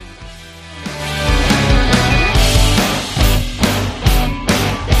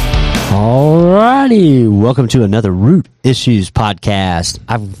everybody. Welcome to another Root Issues podcast.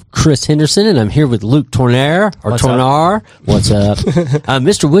 I'm Chris Henderson, and I'm here with Luke Tornar. What's up? What's up?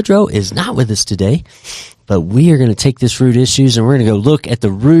 Mr. Woodrow is not with us today, but we are going to take this root issues, and we're going to go look at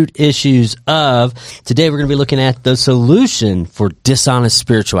the root issues of, today we're going to be looking at the solution for dishonest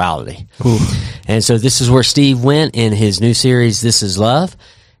spirituality. Ooh. And so this is where Steve went in his new series, This Is Love,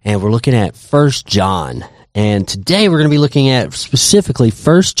 and we're looking at 1 John. And today we're going to be looking at specifically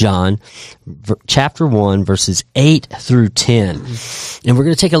 1 John chapter 1 verses 8 through 10. And we're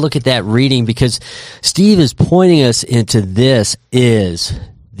going to take a look at that reading because Steve is pointing us into this is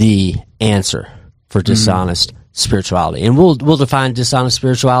the answer for dishonest spirituality. And we'll define dishonest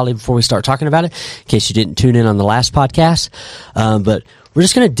spirituality before we start talking about it, in case you didn't tune in on the last podcast. But we're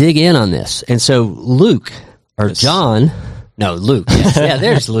just going to dig in on this. And so Luke, or John... No, Luke. Yes. Yeah,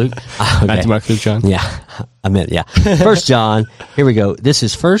 there's Luke. Okay. Matthew, Mark, Luke, John. Yeah, I meant, yeah. 1 John, here we go. This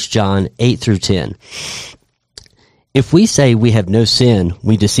is 1 John 8 through 10. If we say we have no sin,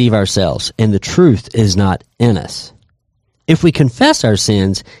 we deceive ourselves, and the truth is not in us. If we confess our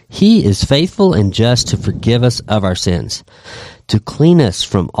sins, he is faithful and just to forgive us of our sins, to clean us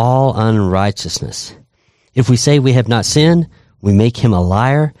from all unrighteousness. If we say we have not sinned, we make him a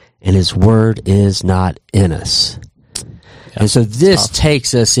liar, and his word is not in us. And so this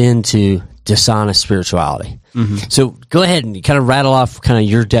takes us into dishonest spirituality. Mm-hmm. So go ahead and kind of rattle off kind of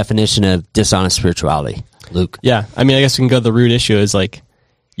your definition of dishonest spirituality, Luke. Yeah, I mean, I guess we can go to the root issue is like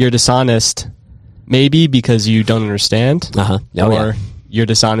you're dishonest maybe because you don't understand, or you're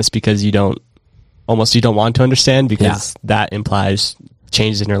dishonest because you don't want to understand because that implies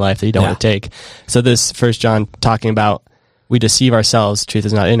changes in your life that you don't want to take. So this 1 John talking about we deceive ourselves, truth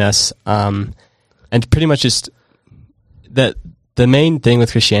is not in us, and pretty much just that the main thing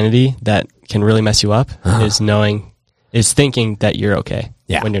with Christianity that can really mess you up is thinking that you're okay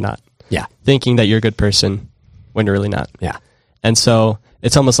when you're not. Yeah. Thinking that you're a good person when you're really not. Yeah. And so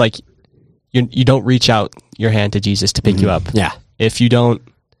it's almost like you don't reach out your hand to Jesus to pick you up. Yeah. If you don't,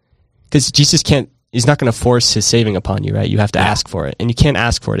 because Jesus he's not going to force his saving upon you, right? You have to ask for it. And you can't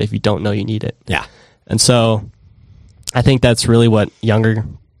ask for it if you don't know you need it. Yeah. And so I think that's really what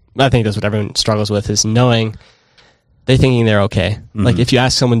everyone struggles with is knowing they're thinking they're okay. Mm-hmm. Like if you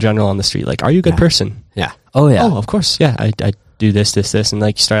ask someone general on the street, like, are you a good person? Yeah. Oh, yeah. Oh, of course. Yeah. I do this. And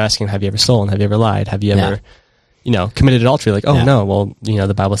like you start asking, have you ever stolen? Have you ever lied? Have you ever, committed adultery? Like, no, well,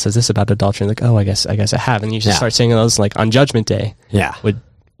 the Bible says this about adultery. And like, oh, I guess I have. And you just start saying those like on Judgment Day. Yeah.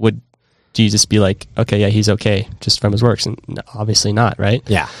 Would Jesus be like, okay, yeah, he's okay just from his works? And obviously not, right?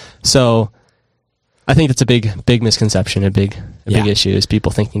 Yeah. So I think that's a big misconception, a big issue is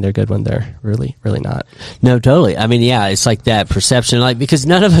people thinking they're good when they're really, really not. No, totally. I mean, it's like that perception, like, because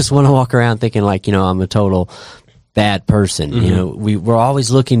none of us want to walk around thinking like, I'm a total bad person. Mm-hmm. We're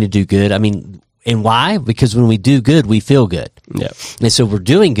always looking to do good. I mean, and why? Because when we do good, we feel good. Yeah. And so we're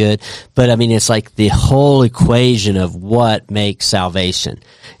doing good, but I mean, it's like the whole equation of what makes salvation.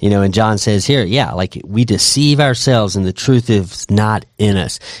 And John says here, like we deceive ourselves and the truth is not in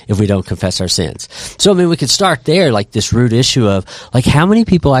us if we don't confess our sins. So, I mean, we could start there, like this root issue of like how many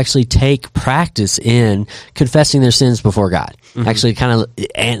people actually take practice in confessing their sins before God, actually kind of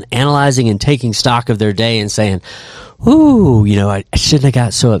analyzing and taking stock of their day and saying, ooh, I shouldn't have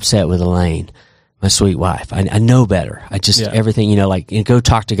got so upset with Elaine, my sweet wife. I know better. I just, everything, go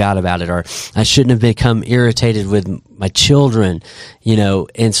talk to God about it. Or I shouldn't have become irritated with my children,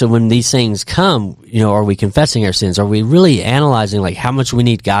 And so when these things come, are we confessing our sins? Are we really analyzing like how much we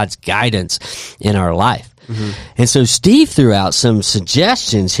need God's guidance in our life? Mm-hmm. And so Steve threw out some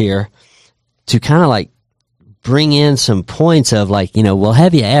suggestions here to kind of like bring in some points of like, well,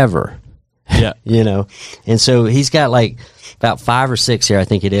 have you ever? Yeah. And so he's got like about 5 or 6 here, I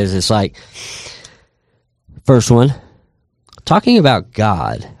think it is. It's like, first one, talking about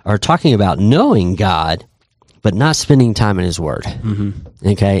God or talking about knowing God, but not spending time in his word. Mm-hmm.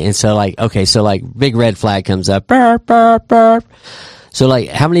 Okay. And so like, big red flag comes up. Burp, burp, burp. So like,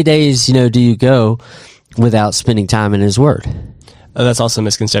 how many days, do you go without spending time in his word? That's also a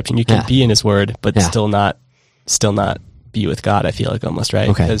misconception. You can be in his word, but still not be with God. I feel like almost, right?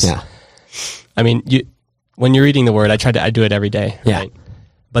 Okay. I mean, when you're reading the word, I do it every day. Yeah. Right?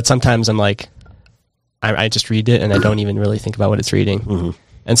 But sometimes I'm like, I just read it and I don't even really think about what it's reading. Mm-hmm.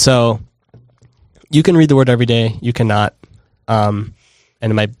 And so you can read the word every day, you cannot, and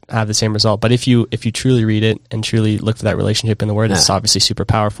it might have the same result. But if you truly read it and truly look for that relationship in the word, it's obviously super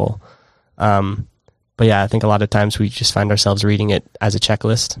powerful. But I think a lot of times we just find ourselves reading it as a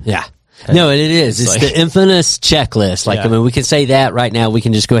checklist. Yeah. No, it is. It's like the infamous checklist. Like, I mean, we can say that right now. We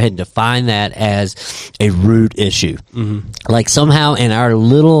can just go ahead and define that as a root issue. Mm-hmm. Like somehow in our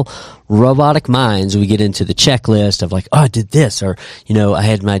little robotic minds, we get into the checklist of like, oh, I did this, or, I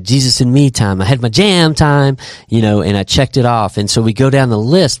had my Jesus and me time, I had my jam time, and I checked it off. And so we go down the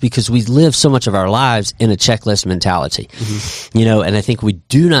list because we live so much of our lives in a checklist mentality, and I think we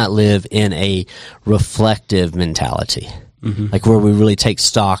do not live in a reflective mentality. Like where we really take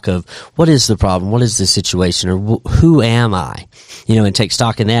stock of what is the problem, what is the situation, or who am I, and take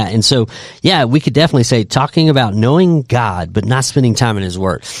stock in that. And so, yeah, we could definitely say talking about knowing God, but not spending time in His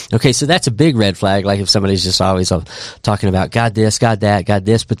Word. Okay, so that's a big red flag. Like if somebody's just always talking about God this, God that, God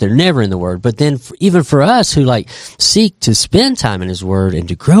this, but they're never in the Word. But then even for us who like seek to spend time in His Word and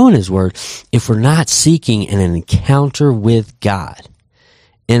to grow in His Word, if we're not seeking an encounter with God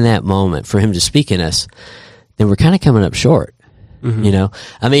in that moment for Him to speak in us, then we're kind of coming up short,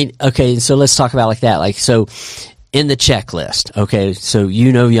 I mean, okay, so let's talk about like that. Like, so in the checklist, okay, so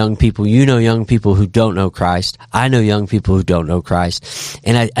young people who don't know Christ. I know young people who don't know Christ.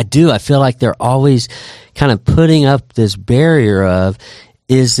 And I feel like they're always kind of putting up this barrier of,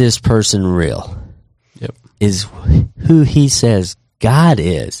 is this person real? Yep. Is who he says God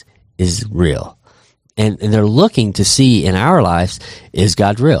is real? And they're looking to see in our lives, is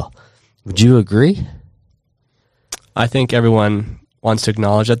God real? Would you agree? I think everyone wants to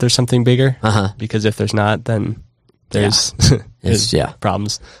acknowledge that there's something bigger, because if there's not, then there's, there's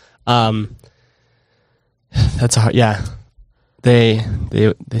problems. That's hard. Yeah. They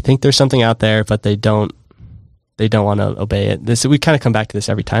think there's something out there, but they don't want to obey it. We kind of come back to this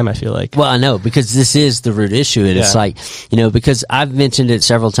every time, I feel like. Well, I know, because this is the root issue. And it's like, because I've mentioned it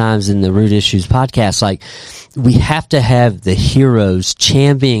several times in the Root Issues podcast, like we have to have the heroes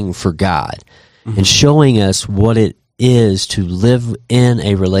championing for God and showing us what it is to live in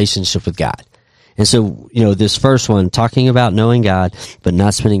a relationship with God. And so, this first one, talking about knowing God, but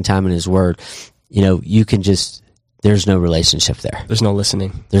not spending time in His Word, you can just, there's no relationship there. There's no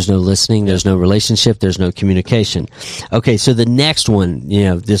listening. There's no listening. There's no relationship. There's no communication. Okay. So the next one,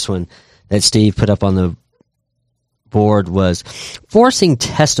 this one that Steve put up on the board was forcing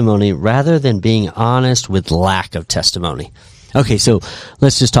testimony rather than being honest with lack of testimony. Okay, so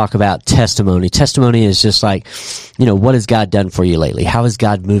let's just talk about testimony. Testimony is just like, what has God done for you lately? How is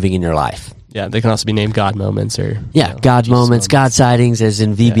God moving in your life? Yeah, they can also be named God moments or... Yeah, God moments, God sightings as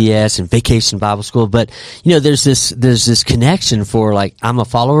in VBS and Vacation Bible School. But, there's this connection for like, I'm a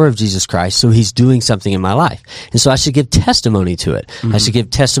follower of Jesus Christ, so He's doing something in my life. And so I should give testimony to it. I should give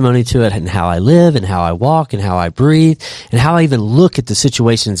testimony to it and how I live and how I walk and how I breathe and how I even look at the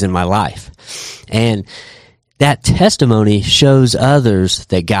situations in my life. And that testimony shows others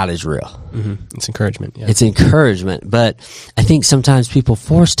that God is real. It's encouragement. Yeah. It's encouragement. But I think sometimes people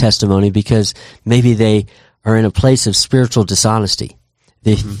force testimony because maybe they are in a place of spiritual dishonesty.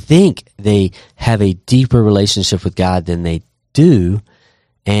 They think they have a deeper relationship with God than they do.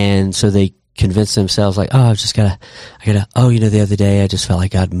 And so they convince themselves like, oh, the other day I just felt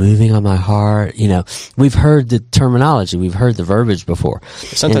like God moving on my heart. We've heard the terminology, we've heard the verbiage before.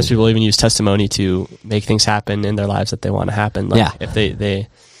 Sometimes people even use testimony to make things happen in their lives that they want to happen. Like if they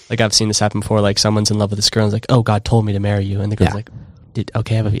like, I've seen this happen before, like someone's in love with this girl and is like, oh, God told me to marry you. And the girl's like,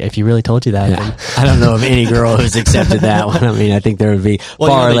 if you really told you that, then... I don't know of any girl who's accepted that one. I mean, I think there would be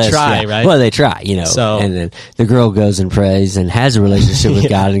far less. They try, right? Well, they try, So, and then the girl goes and prays and has a relationship with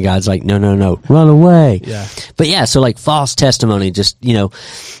God, and God's like, no, run away. Yeah. But so like false testimony, just,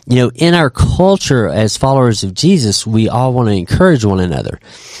 in our culture as followers of Jesus, we all want to encourage one another.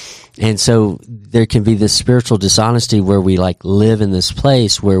 And so there can be this spiritual dishonesty where we like live in this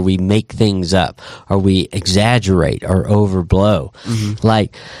place where we make things up or we exaggerate or overblow.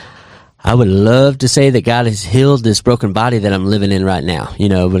 Like, I would love to say that God has healed this broken body that I'm living in right now,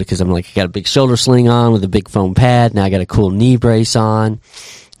 because I'm like, I got a big shoulder sling on with a big foam pad. Now I got a cool knee brace on,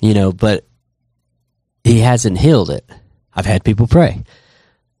 but He hasn't healed it. I've had people pray.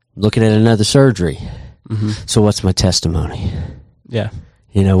 Looking at another surgery. So what's my testimony? Yeah.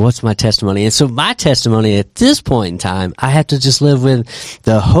 What's my testimony? And so my testimony at this point in time, I have to just live with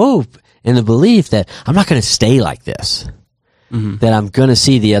the hope and the belief that I'm not going to stay like this. That I'm going to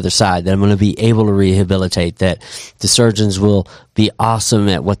see the other side, that I'm going to be able to rehabilitate, that the surgeons will be awesome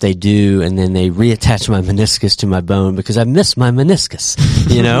at what they do, and then they reattach my meniscus to my bone because I missed my meniscus,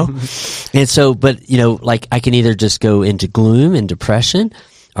 And so, but, like I can either just go into gloom and depression,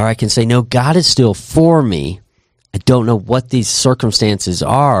 or I can say, no, God is still for me. I don't know what these circumstances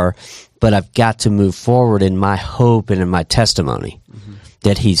are, but I've got to move forward in my hope and in my testimony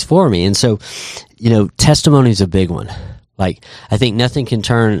that He's for me. And so, testimony is a big one. Like, I think nothing can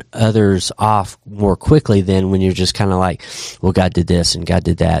turn others off more quickly than when you're just kind of like, well, God did this and God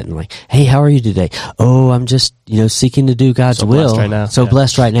did that. And like, hey, how are you today? Oh, I'm just, seeking to do God's will. Right now. So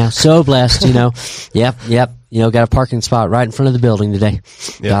blessed right now. So blessed, Yep. Got a parking spot right in front of the building today.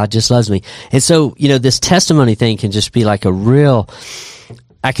 Yep. God just loves me. And so, this testimony thing can just be like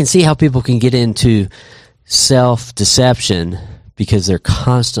I can see how people can get into self-deception because they're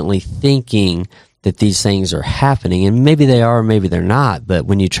constantly thinking that these things are happening, and maybe they are, maybe they're not, but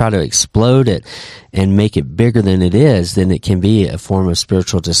when you try to explode it and make it bigger than it is, then it can be a form of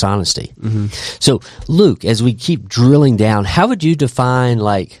spiritual dishonesty. Mm-hmm. So, Luke, as we keep drilling down, how would you define,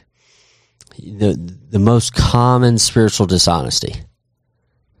 like, the most common spiritual dishonesty?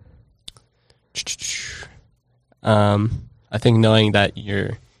 I think knowing that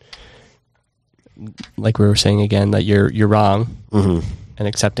you're, like we were saying again, that you're wrong, mm-hmm. and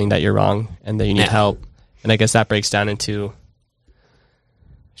accepting that you're wrong and that you need help. And I guess that breaks down into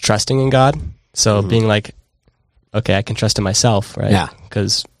trusting in God. So mm-hmm. being like, okay, I can trust in myself, right? Yeah.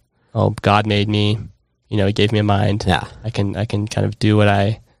 Because, God made me, He gave me a mind. Yeah. I can kind of do what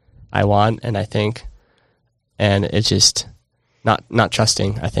I want and I think, and it's just not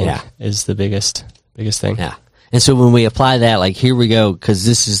trusting, I think, is the biggest thing. Yeah. And so when we apply that, like, here we go, because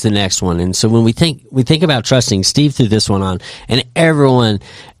this is the next one. And so when we think about trusting, Steve threw this one on, and everyone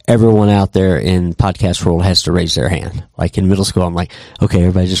out there in podcast world has to raise their hand. Like in middle school, I'm like, okay,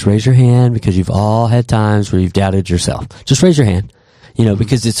 everybody just raise your hand because you've all had times where you've doubted yourself. Just raise your hand,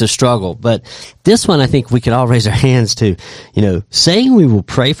 because it's a struggle. But this one, I think we can all raise our hands to, saying we will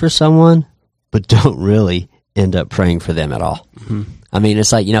pray for someone, but don't really end up praying for them at all. Mm-hmm. I mean,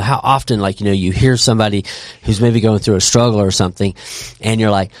 it's like, how often, like, you hear somebody who's maybe going through a struggle or something, and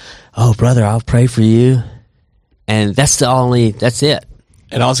you're like, oh, brother, I'll pray for you. And that's it.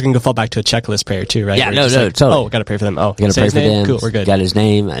 It also can fall back to a checklist prayer too, right? Yeah, totally. Oh, got to pray for them. Oh, got to pray for them. Cool, we're good. Got his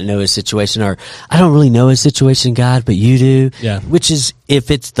name. I know his situation, or I don't really know his situation, God, but you do. Yeah. Which is,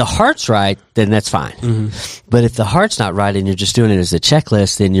 if it's the heart's right, then that's fine. Mm-hmm. But if the heart's not right and you're just doing it as a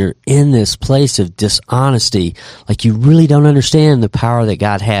checklist, then you're in this place of dishonesty. Like, you really don't understand the power that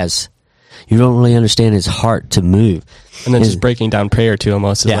God has. You don't really understand his heart to move. And then just breaking down prayer too,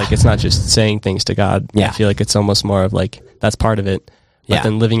 almost is like, it's not just saying things to God. Yeah. I feel like it's almost more of like, that's part of it. But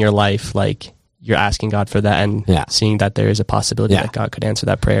then living your life like you're asking God for that and seeing that there is a possibility that God could answer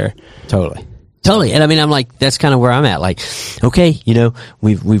that prayer. Totally. And I mean, I'm like, that's kind of where I'm at. Like, okay,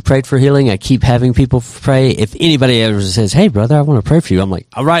 we've prayed for healing. I keep having people pray. If anybody ever says, hey, brother, I want to pray for you, I'm like,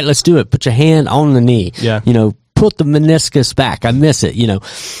 all right, let's do it. Put your hand on the knee. Yeah. Put the meniscus back. I miss it,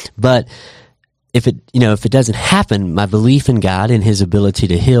 But if it doesn't happen, my belief in God and his ability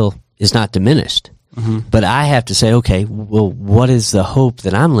to heal is not diminished. Mm-hmm. But I have to say, okay, well, what is the hope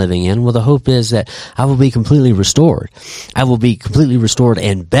that I'm living in? Well, the hope is that I will be completely restored. I will be completely restored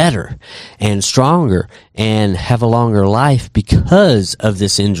and better and stronger and have a longer life because of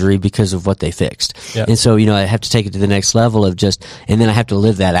this injury, because of what they fixed. Yep. And so, I have to take it to the next level of and then I have to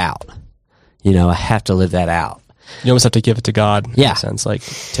live that out. I have to live that out. You almost have to give it to God. Yeah. In a sense, like,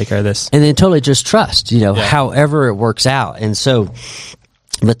 take care of this. And then totally just trust, however it works out. And so,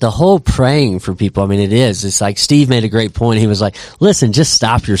 but the whole praying for people, I mean, it's like Steve made a great point. He was like, listen, just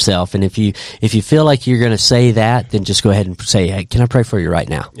stop yourself. And if you feel like you're going to say that, then just go ahead and say, hey, can I pray for you right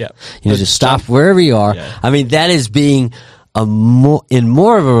now? Yeah. Just stop wherever you are. Yeah. I mean, that is being in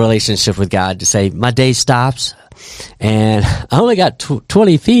more of a relationship with God to say, my day stops and I only got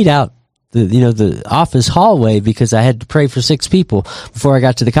 20 feet out the office hallway because I had to pray for 6 people before I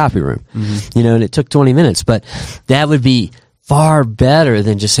got to the copy room, mm-hmm. And it took 20 minutes, but that would be far better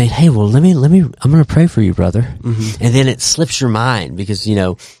than just saying, hey, well, let me, I'm going to pray for you, brother. Mm-hmm. And then it slips your mind because,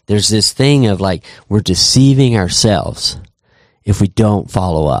 there's this thing of like, we're deceiving ourselves if we don't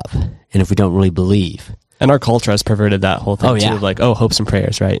follow up and if we don't really believe. And our culture has perverted that whole thing too, of like, hopes and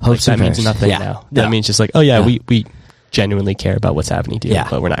prayers, right? Hopes and prayers. That means nothing now. That means just like, we genuinely care about what's happening to you,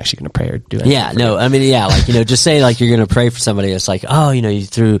 but we're not actually going to pray or do anything. Yeah, no, I mean, like, just say like you're going to pray for somebody. It's like, you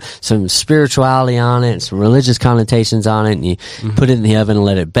threw some spirituality on it, and some religious connotations on it, and you mm-hmm. put it in the oven and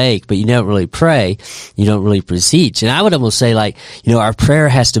let it bake, but you don't really pray. You don't really beseech. And I would almost say like, our prayer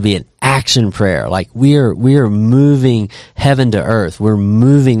has to be an action prayer. Like we are moving heaven to earth. We're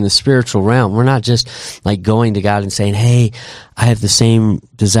moving the spiritual realm. We're not just like going to God and saying, hey, I have the same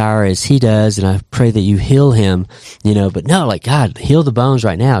desire as he does, and I pray that you heal him, but no, like, God, heal the bones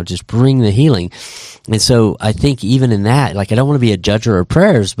right now. Just bring the healing. And so I think even in that, like, I don't want to be a judger of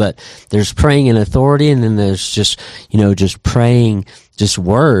prayers, but there's praying in authority, and then there's just, just praying just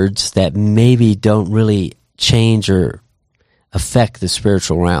words that maybe don't really change or affect the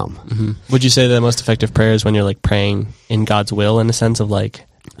spiritual realm. Mm-hmm. Would you say the most effective prayer is when you're like praying in God's will, in the sense of like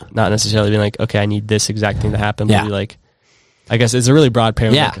not necessarily being like, okay, I need this exact thing to happen, but like, I guess it's a really broad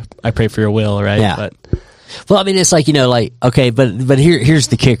prayer. Yeah. Like, I pray for your will, right? Yeah. But well, I mean, it's like, like, okay, but here's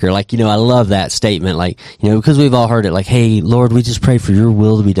the kicker. Like, I love that statement. Like, because we've all heard it, like, hey, Lord, we just pray for your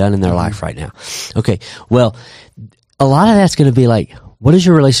will to be done in their life right now. Okay. Well, a lot of that's going to be like, what is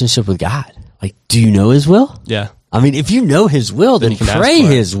your relationship with God? Like, do you know his will? Yeah. I mean, if you know his will, then pray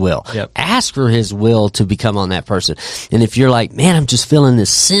his will. Yep. Ask for his will to become on that person. And if you're like, man, I'm just feeling this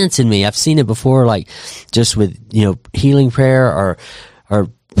sense in me. I've seen it before, like just with, healing prayer or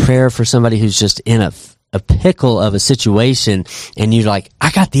prayer for somebody who's just in a pickle of a situation, and you're like,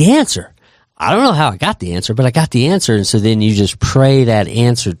 I got the answer. I don't know how I got the answer, but I got the answer. And so then you just pray that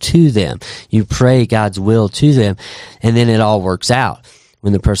answer to them. You pray God's will to them, and then it all works out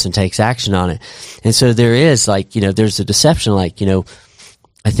when the person takes action on it. And so there is like, there's a deception, like,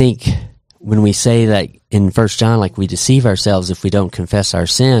 I think when we say that in 1 John, like we deceive ourselves if we don't confess our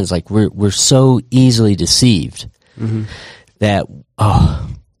sins, like we're so easily deceived that,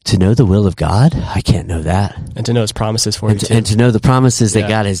 to know the will of God, I can't know that. And to know his promises for you too. And to know the promises that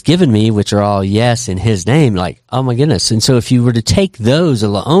God has given me, which are all yes in his name, like, oh my goodness. And so if you were to take those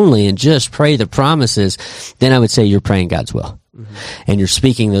only and just pray the promises, then I would say you're praying God's will. And you're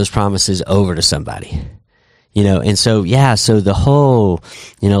speaking those promises over to somebody. And so, so the whole,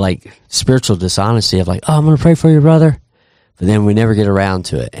 like spiritual dishonesty of like, oh, I'm going to pray for your brother. But then we never get around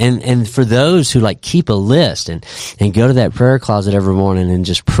to it. And for those who like keep a list and go to that prayer closet every morning and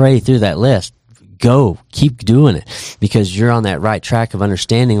just pray through that list, keep doing it, because you're on that right track of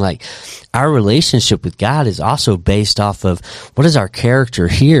understanding like our relationship with God is also based off of what is our character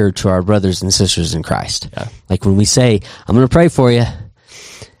here to our brothers and sisters in Christ. Yeah. Like when we say, I'm going to pray for you,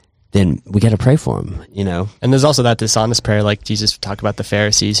 then we got to pray for them, And there's also that dishonest prayer, like Jesus talked about the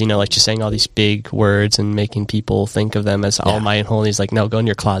Pharisees, like just saying all these big words and making people think of them as almighty and holy. He's like, no, go in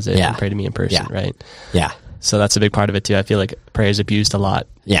your closet and pray to me in person, right? Yeah. So that's a big part of it too. I feel like prayer is abused a lot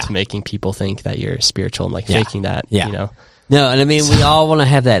to making people think that you're spiritual and like faking that, No, and I mean, we all want to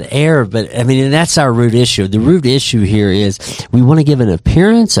have that air, but I mean, and that's our root issue. The root issue here is we want to give an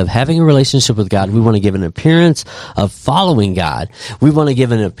appearance of having a relationship with God. We want to give an appearance of following God. We want to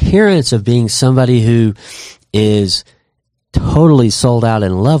give an appearance of being somebody who is totally sold out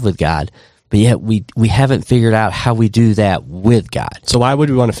in love with God, but yet we haven't figured out how we do that with God. So why would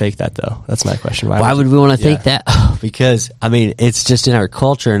we want to fake that though? That's my question. Why would we want to fake that? Oh, because, I mean, it's just in our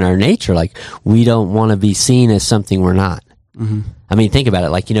culture and our nature. Like, we don't want to be seen as something we're not. Mm-hmm. I mean, think about it.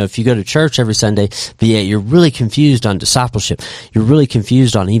 Like, if you go to church every Sunday, but yet you're really confused on discipleship. You're really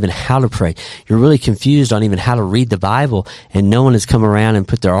confused on even how to pray. You're really confused on even how to read the Bible, and no one has come around and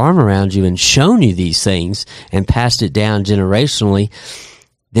put their arm around you and shown you these things and passed it down generationally.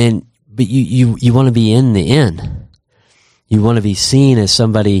 Then, but you want to be in the inn. You want to be seen as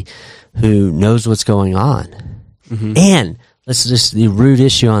somebody who knows what's going on. Mm-hmm. And let's just, the root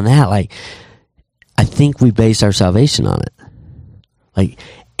issue on that, like, I think we base our salvation on it. Like,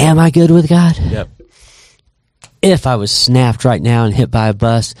 am I good with God? Yep. If I was snapped right now and hit by a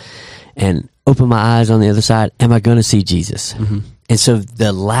bus and open my eyes on the other side, am I going to see Jesus? Mm-hmm. And so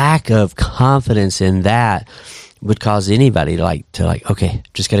the lack of confidence in that would cause anybody to okay,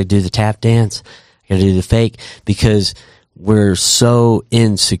 just got to do the tap dance, got to do the fake, because we're so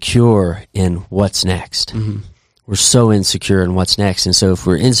insecure in what's next. Mm-hmm. We're so insecure in what's next. And so if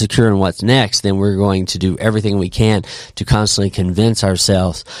we're insecure in what's next, then we're going to do everything we can to constantly convince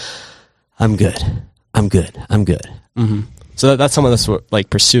ourselves, I'm good. I'm good. I'm good. Mm-hmm. So that's someone that's like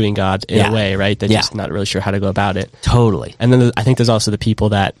pursuing God in a way, right? They're just not really sure how to go about it. Totally. And then I think there's also the people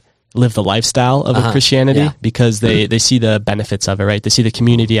that live the lifestyle of a Christianity because they see the benefits of it, right? They see the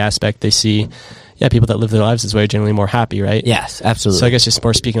community aspect. They see, people that live their lives this way are generally more happy, right? Yes, absolutely. So I guess just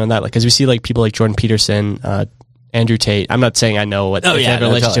more speaking on that, like, because we see like people like Jordan Peterson, Andrew Tate. I'm not saying I know what they have a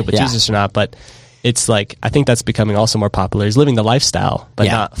relationship with Jesus or not, but it's like, I think that's becoming also more popular, is living the lifestyle, but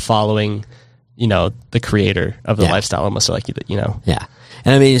not following, the creator of the lifestyle, almost like, Yeah.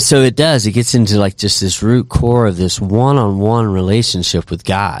 And I mean, so it gets into like just this root core of this one-on-one relationship with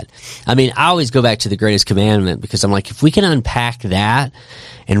God. I mean, I always go back to the greatest commandment, because I'm like, if we can unpack that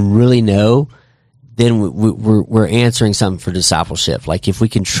and really know, then we're answering something for discipleship. Like, if we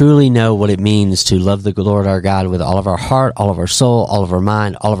can truly know what it means to love the Lord our God with all of our heart, all of our soul, all of our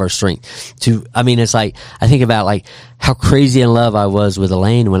mind, all of our strength. It's like, I think about like how crazy in love I was with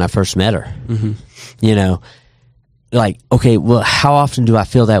Elaine when I first met her. Mm-hmm. like, okay, well, how often do I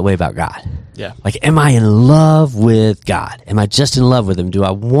feel that way about God? Yeah. Like, am I in love with God? Am I just in love with him? Do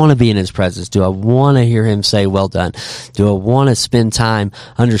I want to be in his presence? Do I want to hear him say, well done? Do I want to spend time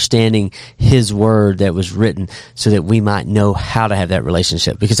understanding his word that was written so that we might know how to have that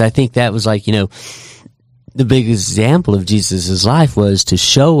relationship? Because I think that was like, the big example of Jesus' life was to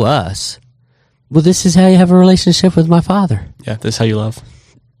show us, well, this is how you have a relationship with my Father. Yeah, this is how you love.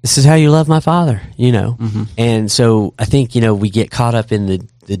 This is how you love my Father, Mm-hmm. And so I think, we get caught up in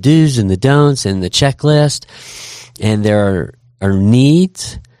the do's and the don'ts and the checklist, and there are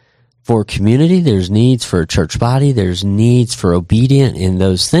needs for community, there's needs for a church body, there's needs for obedience in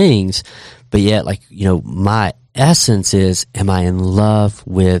those things, but yet, like, my essence is, am I in love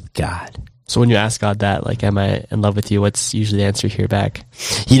with God? So when you ask God that, like, am I in love with you? What's usually the answer you hear back?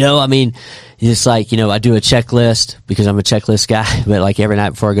 It's like, I do a checklist because I'm a checklist guy, but like every night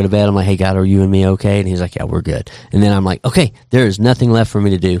before I go to bed, I'm like, hey, God, are you and me okay? And he's like, yeah, we're good. And then I'm like, okay, there is nothing left for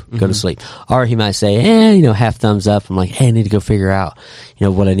me to do. Go to sleep. Or he might say, half thumbs up. I'm like, hey, I need to go figure out,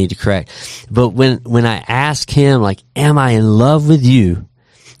 what I need to correct. But when I ask him, like, am I in love with you?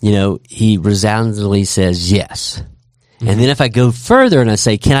 He resoundingly says yes. And then if I go further and I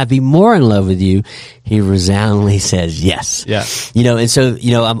say, can I be more in love with you? He resoundingly says yes. Yeah. And so,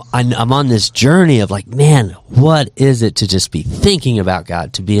 I'm on this journey of like, man, what is it to just be thinking about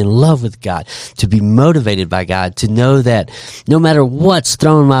God, to be in love with God, to be motivated by God, to know that no matter what's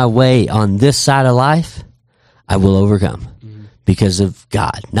thrown my way on this side of life, I will overcome. Because of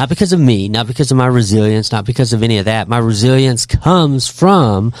God, not because of me, not because of my resilience, not because of any of that. My resilience comes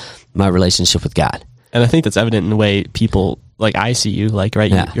from my relationship with God. And I think that's evident in the way people, like I see you, like, right,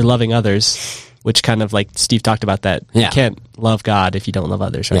 Yeah. you're loving others, which kind of like Steve talked about that. Yeah. You can't love God if you don't love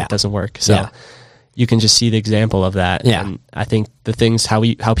others, right? Yeah. It doesn't work. So Yeah. you can just see the example of that. Yeah. And I think the things, how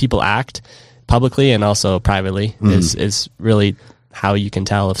people act publicly and also privately is really how you can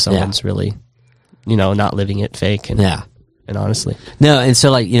tell if someone's really, not living it fake and honestly. No, and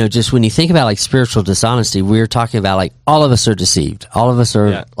so like, just when you think about like spiritual dishonesty, we're talking about like all of us are deceived. All of us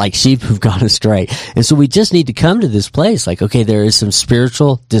are like sheep who've gone astray. And so we just need to come to this place like, okay, there is some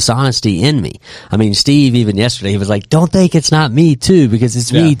spiritual dishonesty in me. I mean, Steve, even yesterday, he was like, don't think it's not me too, because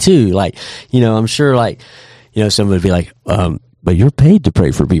it's me too. Like, I'm sure like, someone would be like, but you're paid to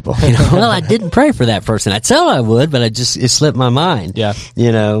pray for people. Well, I didn't pray for that person. I said I would, but it slipped my mind. Yeah.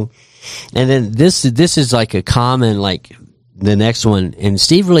 And then this is like a common, like, the next one, and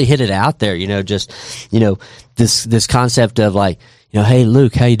Steve really hit it out there, this concept of like, hey,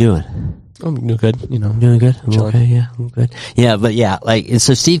 Luke, how you doing? I'm doing good, Doing good? I'm chilling. okay, yeah, I'm good. Yeah, but yeah, like, and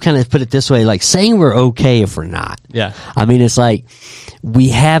so Steve kind of put it this way, like saying we're okay if we're not. Yeah. I mean, it's like, we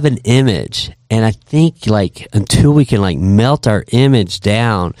have an image, and I think like, until we can like melt our image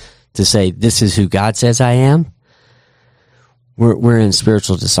down to say, this is who God says I am, we're in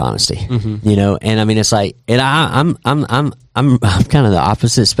spiritual dishonesty, and I mean, it's like, and I'm kind of the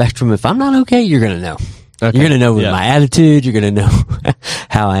opposite spectrum. If I'm not okay, you're going to know. Okay. You're going to know with my attitude. You're going to know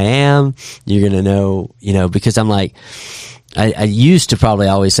how I am. You're going to know, because I'm like, I used to probably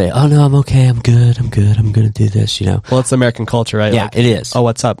always say, oh no, I'm okay. I'm good. I'm going to do this, Well, it's American culture, right? Yeah, like, it is. Oh,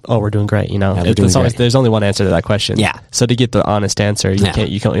 what's up? Oh, we're doing great. There's only one answer to that question. Yeah. So to get the honest answer,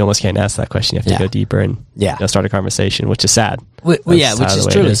 you almost can't ask that question. You have to go deeper and start a conversation, which is sad. Which is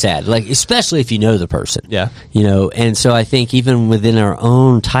truly sad. Like, especially if you know the person. Yeah. And so I think even within our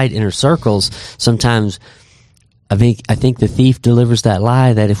own tight inner circles, sometimes I think the thief delivers that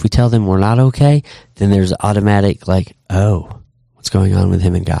lie that if we tell them we're not okay, then there's automatic like, oh, what's going on with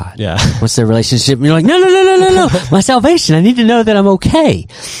him and God? Yeah. What's their relationship? And you're like, no, my salvation. I need to know that I'm okay.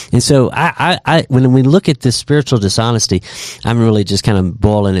 And so I when we look at this spiritual dishonesty, I'm really just kind of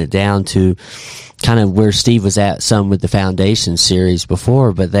boiling it down to kind of where Steve was at some with the Foundation series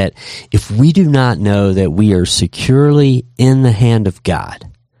before, but that if we do not know that we are securely in the hand of God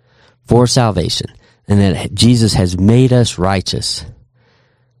for salvation, and that Jesus has made us righteous,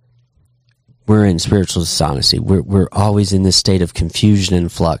 we're in spiritual dishonesty. We're always in this state of confusion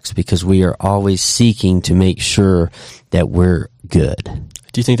and flux because we are always seeking to make sure that we're good.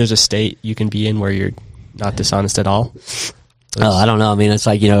 Do you think there's a state you can be in where you're not dishonest at all? I don't know. I mean, it's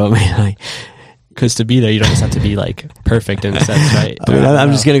like, because to be there, you don't just have to be like perfect in a sense, right? I mean,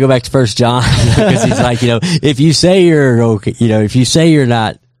 I'm just going to go back to 1 John because he's like, if you say you're okay, if you say you're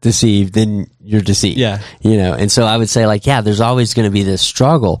not deceived, then you're deceived. Yeah. And so I would say like, there's always going to be this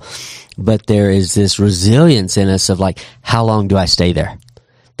struggle, but there is this resilience in us of like, how long do I stay there?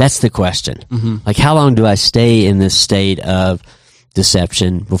 That's the question. Mm-hmm. Like, how long do I stay in this state of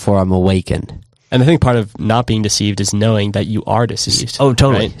deception before I'm awakened? And I think part of not being deceived is knowing that you are deceived. Oh,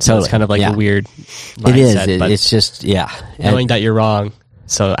 totally. Right? So it's kind of like a weird mindset. It is. It's just, knowing that you're wrong,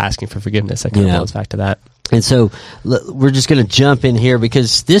 so asking for forgiveness, that kind of goes back to that. And so we're just going to jump in here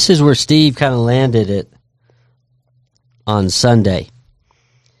because this is where Steve kind of landed it on Sunday.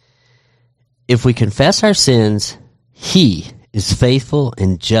 If we confess our sins, He is faithful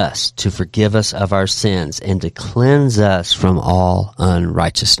and just to forgive us of our sins and to cleanse us from all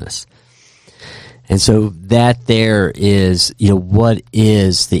unrighteousness. And so that there is, what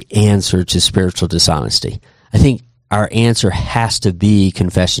is the answer to spiritual dishonesty? I think our answer has to be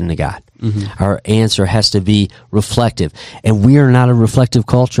confession to God. Mm-hmm. Our answer has to be reflective. And we are not a reflective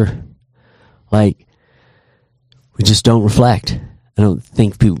culture. Like, we just don't reflect. I don't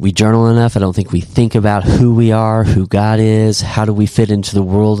think we journal enough. I don't think we think about who we are, who God is, how do we fit into the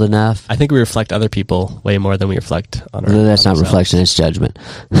world enough. I think we reflect other people way more than we reflect on ourselves. No, that's not reflection, it's judgment.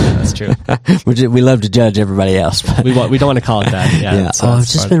 Yeah, that's true. We love to judge everybody else. But we don't want to call it that. Yeah. I've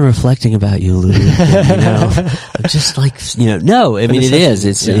just been reflecting about you, Luke. I'm just like, no, I mean, it is.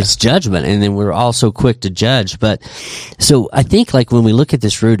 It's judgment. And then we're all so quick to judge. But so I think like when we look at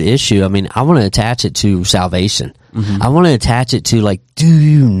this root issue, I mean, I want to attach it to salvation. Mm-hmm. I want to attach it to like, do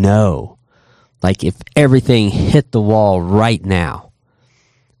you know, like if everything hit the wall right now,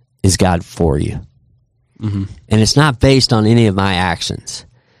 is God for you? Mm-hmm. And it's not based on any of my actions.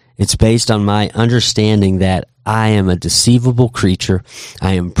 It's based on my understanding that I am a deceivable creature.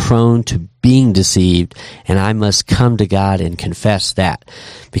 I am prone to being deceived, and I must come to God and confess that.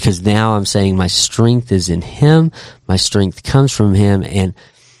 Because now I'm saying my strength is in Him, my strength comes from Him, and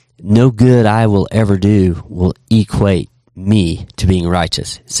no good I will ever do will equate me to being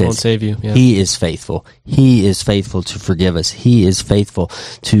righteous. It says, won't save you. Yeah. He is faithful. He is faithful to forgive us. He is faithful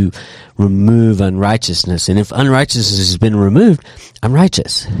to remove unrighteousness. And if unrighteousness has been removed, I'm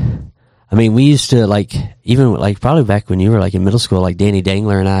righteous. I mean, we used to even probably back when you were like in middle school, like Danny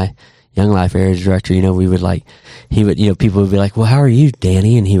Dangler and I, Young Life area director, we would people would be like, well, how are you,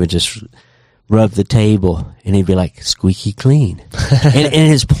 Danny? And he would just rub the table and he'd be like, squeaky clean. and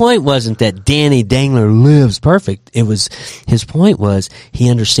his point wasn't that Danny Dangler lives perfect. His point was he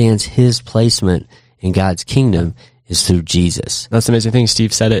understands his placement in God's kingdom is through Jesus. That's the amazing thing.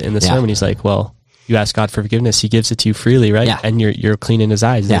 Steve said it in the sermon. He's like, well, you ask God for forgiveness. He gives it to you freely, right? Yeah. And you're clean in His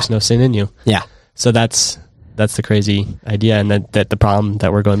eyes. There's no sin in you. Yeah. So that's the crazy idea. And that the problem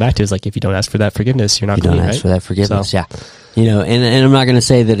that we're going back to is like, if you don't ask for that forgiveness, you're not clean, right? You don't ask for that forgiveness. Yeah. And I'm not going to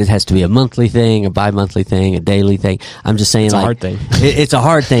say that it has to be a monthly thing, a bi-monthly thing, a daily thing. I'm just saying it's a hard thing. It's a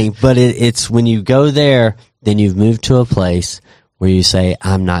hard thing, but it's when you go there, then you've moved to a place where you say,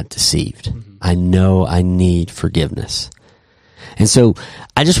 I'm not deceived. Mm-hmm. I know I need forgiveness. And so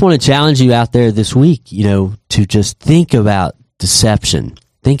I just want to challenge you out there this week, to just think about deception.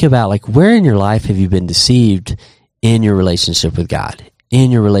 Think about like, where in your life have you been deceived in your relationship with God,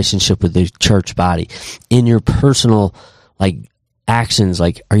 in your relationship with the church body, in your personal actions?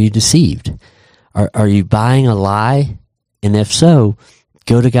 Like, are you deceived? Are you buying a lie? And if so,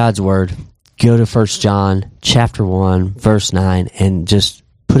 go to God's word, go to 1 John chapter 1, verse 9, and just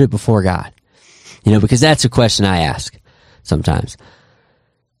put it before God. Because that's a question I ask sometimes.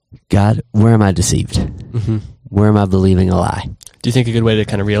 God, where am I deceived? Mm-hmm. Where am I believing a lie? Do you think a good way to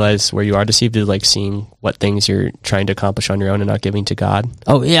kind of realize where you are deceived is like seeing what things you're trying to accomplish on your own and not giving to God?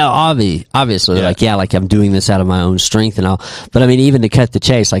 Oh yeah, obviously. Yeah. Like I'm doing this out of my own strength and all. But I mean, even to cut the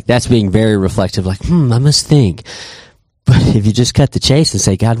chase, like that's being very reflective. Like, I must think. But if you just cut the chase and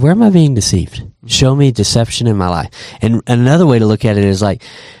say, God, where am I being deceived? Show me deception in my life. And another way to look at it is like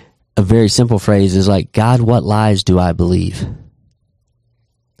a very simple phrase is like, God, what lies do I believe?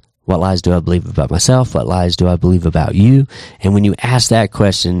 What lies do I believe about myself? What lies do I believe about you? And when you ask that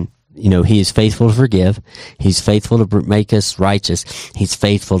question, He is faithful to forgive. He's faithful to make us righteous. He's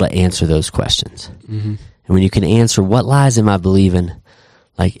faithful to answer those questions. Mm-hmm. And when you can answer, what lies am I believing?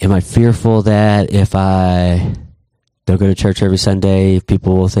 Like, am I fearful that if I don't go to church every Sunday,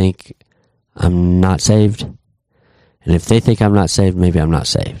 people will think I'm not saved? And if they think I'm not saved, maybe I'm not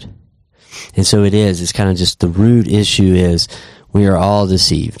saved. And so it's kind of just the root issue is we are all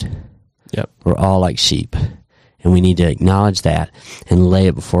deceived. Yep. We're all like sheep. And we need to acknowledge that and lay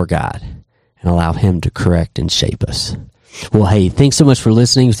it before God and allow Him to correct and shape us. Well, hey, thanks so much for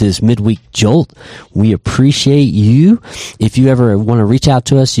listening to this midweek jolt. We appreciate you. If you ever want to reach out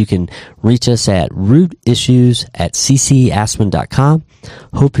to us, you can reach us at rootissues@ccaspen.com.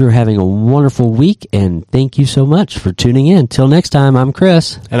 Hope you're having a wonderful week, and thank you so much for tuning in. Till next time, I'm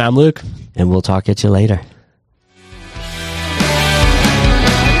Chris. And I'm Luke. And we'll talk at you later.